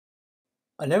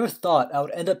I never thought I would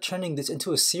end up turning this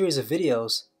into a series of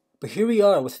videos, but here we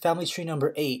are with family tree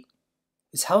number 8.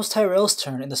 It's House Tyrell's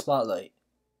turn in the spotlight.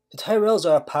 The Tyrells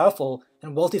are a powerful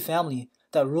and wealthy family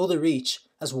that rule the Reach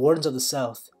as wardens of the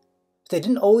South, but they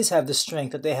didn't always have the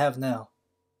strength that they have now.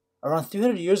 Around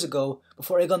 300 years ago,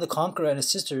 before Aegon the Conqueror and his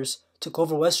sisters took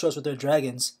over Westeros with their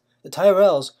dragons, the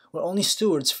Tyrells were only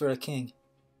stewards for a king.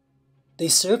 They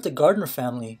served the Gardner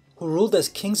family, who ruled as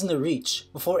kings in the Reach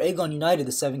before Aegon united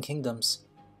the Seven Kingdoms.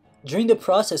 During the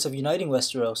process of uniting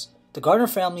Westeros, the Gardner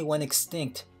family went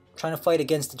extinct, trying to fight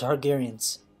against the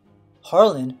Targaryens.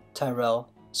 Harlan, Tyrell,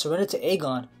 surrendered to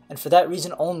Aegon, and for that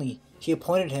reason only, he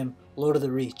appointed him Lord of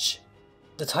the Reach.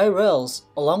 The Tyrells,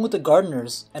 along with the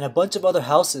Gardners and a bunch of other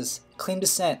houses, claim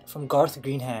descent from Garth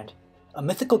Greenhand, a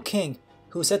mythical king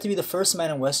who is said to be the first man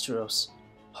in Westeros.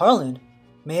 Harlan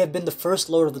may have been the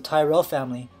first lord of the Tyrell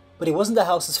family, but he wasn't the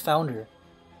house's founder.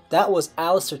 That was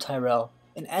Alliser Tyrell,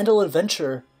 an Andal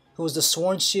adventurer who was the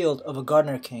sworn shield of a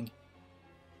Gardner king.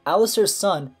 Alliser's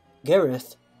son,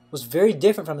 Gareth, was very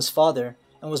different from his father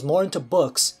and was more into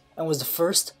books and was the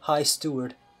first High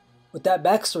Steward. With that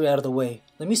backstory out of the way,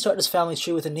 let me start this family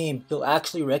tree with a name you'll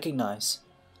actually recognize: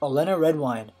 Olenna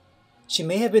Redwyne. She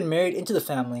may have been married into the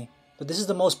family, but this is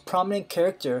the most prominent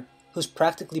character who's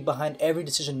practically behind every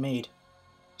decision made.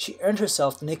 She earned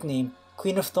herself the nickname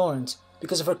Queen of Thorns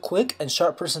because of her quick and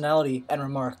sharp personality and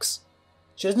remarks.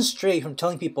 She doesn't stray from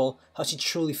telling people how she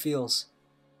truly feels.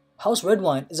 House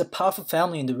Redwyne is a powerful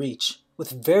family in the Reach,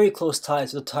 with very close ties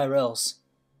to the Tyrells.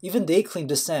 Even they claim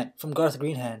descent from Garth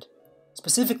Greenhand,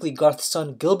 specifically Garth's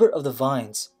son Gilbert of the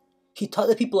Vines. He taught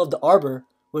the people of the Arbor,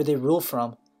 where they rule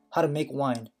from, how to make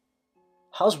wine.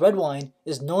 House Redwyne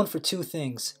is known for two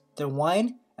things: their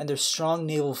wine and their strong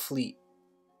naval fleet.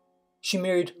 She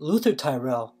married Luther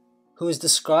Tyrell, who is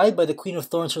described by the Queen of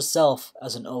Thorns herself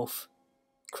as an oaf.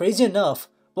 Crazy enough,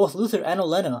 both Luther and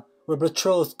Olenna were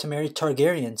betrothed to marry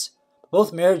Targaryens, but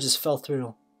both marriages fell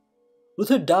through.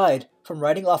 Luther died from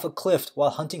riding off a cliff while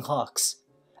hunting hawks.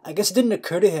 I guess it didn't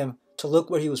occur to him to look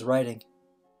where he was riding.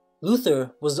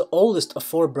 Luther was the oldest of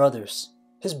 4 brothers.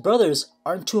 His brothers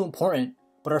aren't too important,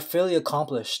 but are fairly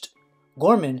accomplished.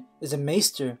 Gorman is a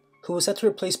maester who was set to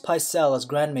replace Pycelle as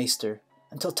Grand Maester,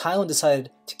 until Tywin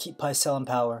decided to keep Pycelle in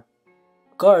power.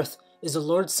 Garth is the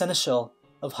Lord Seneschal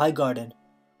of Highgarden,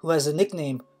 who has the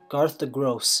nickname Garth the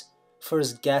Gross for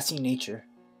his gassy nature.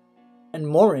 And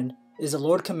Morin is the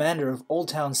Lord Commander of Old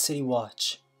Town's City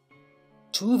Watch.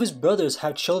 2 of his brothers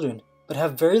have children, but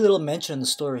have very little mention in the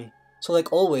story, so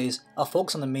like always, I'll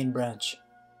focus on the main branch.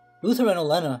 Luther and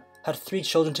Olenna had 3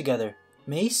 children together: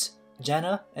 Mace,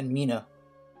 Janna, and Mina.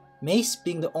 Mace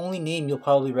being the only name you'll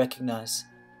probably recognize.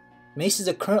 Mace is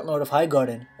the current Lord of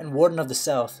Highgarden and Warden of the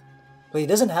South, but he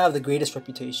doesn't have the greatest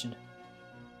reputation.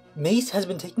 Mace has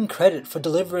been taking credit for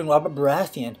delivering Robert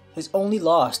Baratheon his only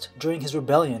loss during his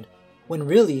rebellion, when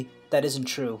really, that isn't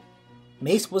true.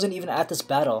 Mace wasn't even at this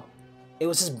battle. It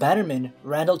was his bannerman,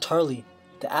 Randall Tarly,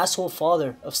 the asshole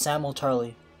father of Samwell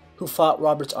Tarly, who fought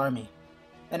Robert's army.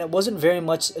 And it wasn't very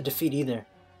much a defeat either.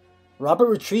 Robert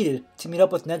retreated to meet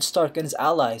up with Ned Stark and his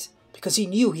allies because he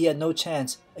knew he had no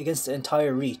chance against the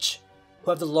entire Reach,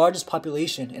 who have the largest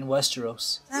population in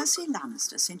Westeros. Cersei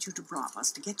Lannister sent you to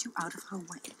Bravos to get you out of her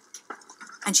way.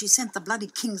 And she sent the bloody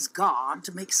King's Guard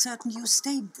to make certain you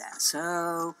stayed there.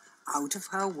 So, out of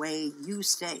her way you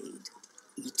stayed.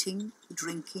 Eating,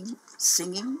 drinking,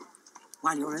 singing,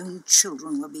 while your own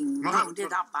children were being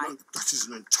rounded up by... That is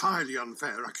an entirely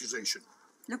unfair accusation.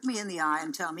 Look me in the eye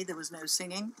and tell me there was no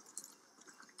singing.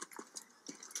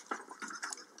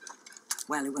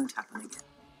 Well, it won't happen again.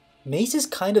 Mace is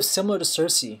kind of similar to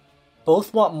Cersei.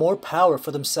 Both want more power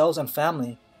for themselves and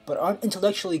family, but aren't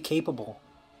intellectually capable.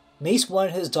 Mace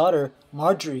wanted his daughter,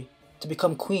 Margaery, to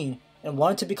become queen and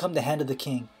wanted to become the hand of the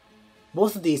king.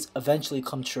 Both of these eventually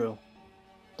come true.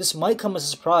 This might come as a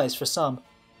surprise for some,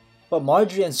 but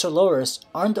Margaery and Sir Loras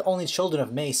aren't the only children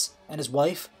of Mace and his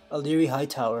wife, Alyri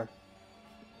Hightower.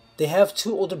 They have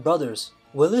 2 older brothers,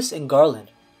 Willis and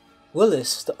Garland.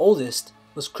 Willis, the oldest,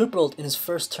 was crippled in his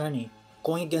first tourney,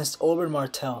 going against Oberyn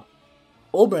Martell.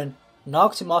 Oberyn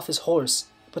knocked him off his horse,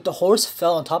 but the horse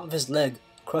fell on top of his leg,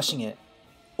 crushing it.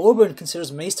 Oberyn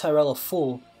considers Mace Tyrell a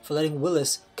fool for letting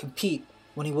Willis compete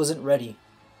when he wasn't ready.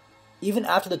 Even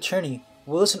after the tourney,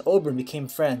 Willis and Oberyn became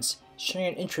friends, sharing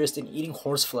an interest in eating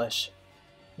horseflesh.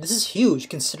 This is huge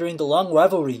considering the long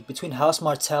rivalry between House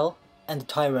Martell and the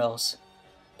Tyrells.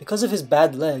 Because of his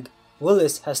bad leg,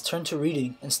 Willis has turned to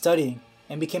reading and studying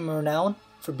and became renowned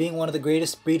for being one of the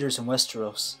greatest breeders in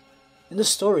Westeros. In the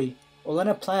story,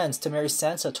 Olenna plans to marry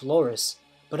Sansa to Loras,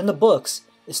 but in the books,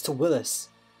 it's to Willis,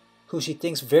 who she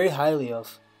thinks very highly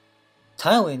of.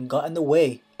 Tywin got in the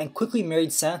way and quickly married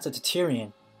Sansa to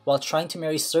Tyrion, while trying to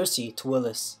marry Cersei to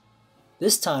Willis.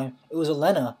 This time, it was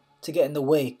Olenna to get in the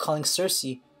way, calling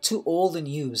Cersei too old and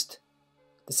used.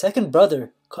 The second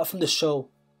brother, cut from the show,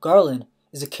 Garland,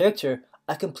 is a character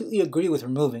I completely agree with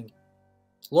removing.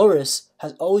 Loras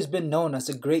has always been known as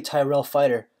a great Tyrell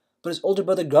fighter, but his older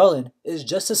brother Garland is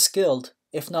just as skilled,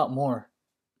 if not more.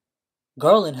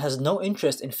 Garland has no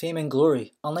interest in fame and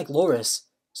glory, unlike Loras,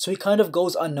 so he kind of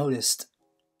goes unnoticed.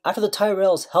 After the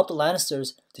Tyrells helped the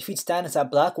Lannisters defeat Stannis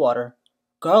at Blackwater,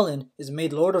 Garland is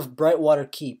made Lord of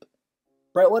Brightwater Keep.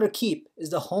 Brightwater Keep is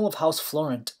the home of House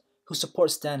Florent, who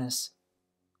supports Stannis.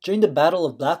 During the Battle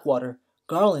of Blackwater,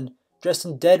 Garland dressed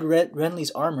in dead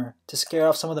Renly's armor to scare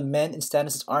off some of the men in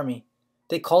Stannis' army.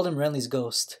 They called him Renly's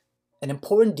ghost. An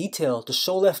important detail the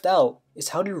show left out is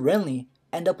how did Renly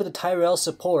end up with the Tyrells'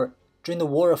 support during the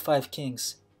War of Five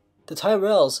Kings. The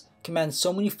Tyrells command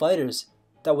so many fighters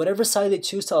that whatever side they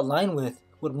choose to align with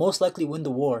would most likely win the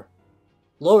war.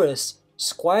 Loras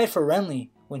squired for Renly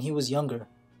when he was younger,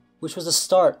 which was the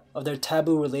start of their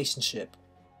taboo relationship.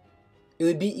 It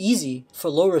would be easy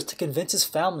for Loras to convince his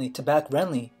family to back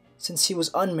Renly since he was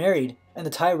unmarried and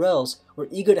the Tyrells were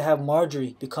eager to have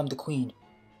Margaery become the queen.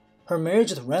 Her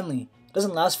marriage with Renly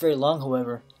doesn't last very long,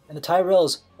 however, and the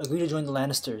Tyrells agree to join the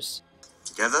Lannisters.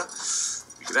 Together,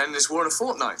 we could end this war in a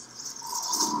fortnight.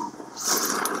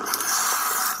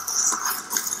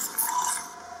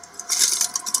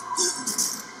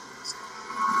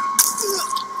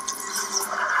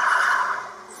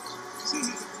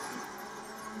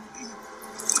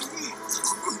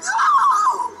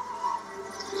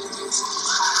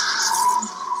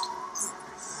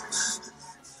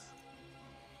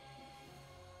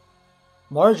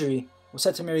 Margaery was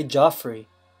set to marry Joffrey,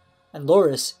 and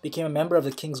Loras became a member of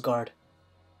the Kingsguard.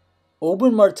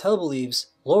 Oberyn Martell believes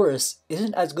Loras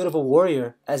isn't as good of a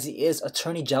warrior as he is a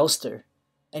tourney jouster,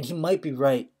 and he might be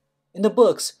right. In the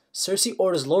books, Cersei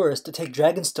orders Loras to take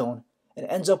Dragonstone and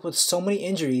ends up with so many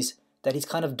injuries that he's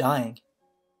kind of dying.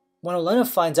 When Olenna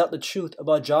finds out the truth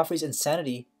about Joffrey's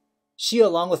insanity, she,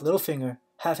 along with Littlefinger,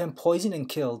 have him poisoned and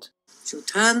killed. She'll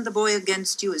turn the boy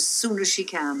against you as soon as she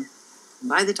can.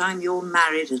 By the time you're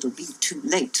married, it'll be too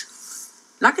late.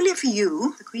 Luckily for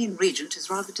you, the Queen Regent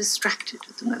is rather distracted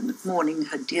at the moment, mourning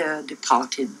her dear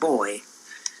departed boy,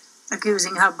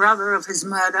 accusing her brother of his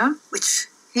murder, which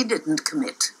he didn't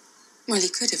commit. Well, he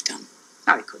could have done.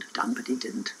 Oh, he could have done, but he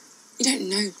didn't. You don't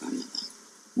know, Grandmother.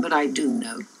 But I do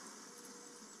know.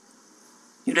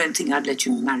 You don't think I'd let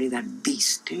you marry that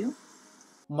beast, do you?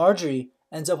 Margaery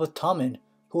ends up with Tommen,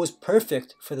 who was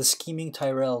perfect for the scheming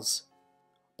Tyrells.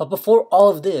 But before all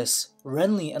of this,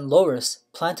 Renly and Loras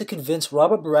plan to convince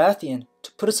Robert Baratheon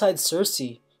to put aside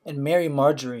Cersei and marry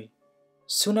Margaery.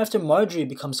 Soon after Margaery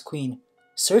becomes queen,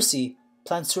 Cersei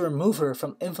plans to remove her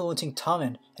from influencing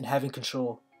Tommen and having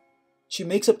control. She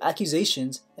makes up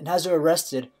accusations and has her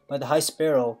arrested by the High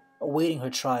Sparrow, awaiting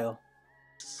her trial.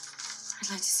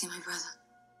 I'd like to see my brother.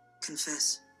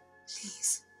 Confess.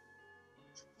 Please.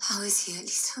 How is he? At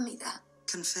least tell me that.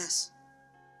 Confess.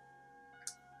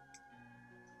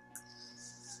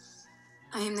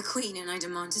 I am the queen and I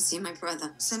demand to see my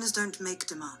brother. Sinners don't make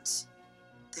demands.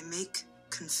 They make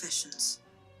confessions.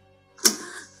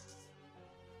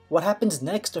 What happens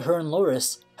next to her and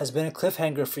Loras has been a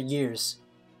cliffhanger for years.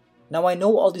 Now I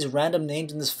know all these random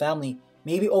names in this family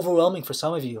may be overwhelming for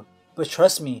some of you, but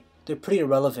trust me, they're pretty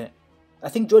irrelevant. I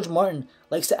think George Martin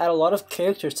likes to add a lot of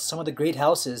characters to some of the great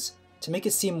houses to make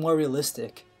it seem more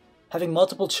realistic. Having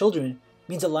multiple children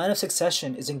means the line of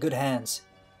succession is in good hands.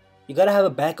 You gotta have a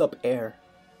backup heir.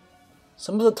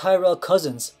 Some of the Tyrell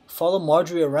cousins follow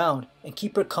Margaery around and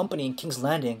keep her company in King's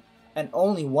Landing, and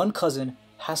only one cousin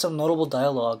has some notable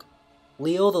dialogue.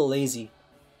 Leo the Lazy,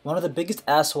 one of the biggest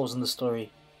assholes in the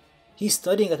story. He's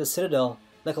studying at the Citadel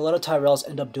like a lot of Tyrells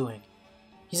end up doing.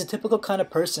 He's a typical kind of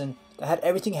person that had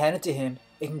everything handed to him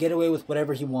and can get away with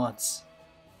whatever he wants.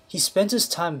 He spends his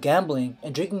time gambling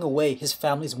and drinking away his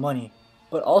family's money,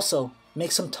 but also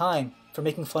makes some time for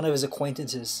making fun of his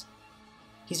acquaintances.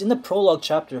 He's in the prologue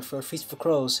chapter for A Feast for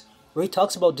Crows, where he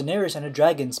talks about Daenerys and her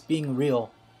dragons being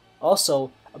real.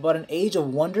 Also, about an age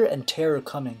of wonder and terror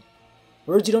coming.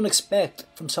 Words you don't expect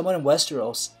from someone in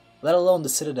Westeros, let alone the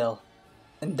Citadel.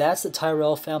 And that's the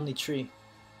Tyrell family tree.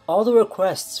 All the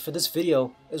requests for this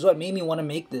video is what made me want to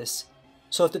make this,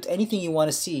 so if there's anything you want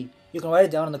to see, you can write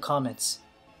it down in the comments.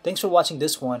 Thanks for watching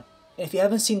this one, and if you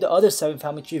haven't seen the other 7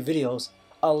 family tree videos,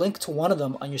 I'll link to one of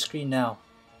them on your screen now.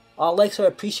 All likes are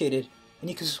appreciated, and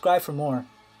you can subscribe for more.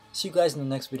 See you guys in the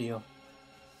next video.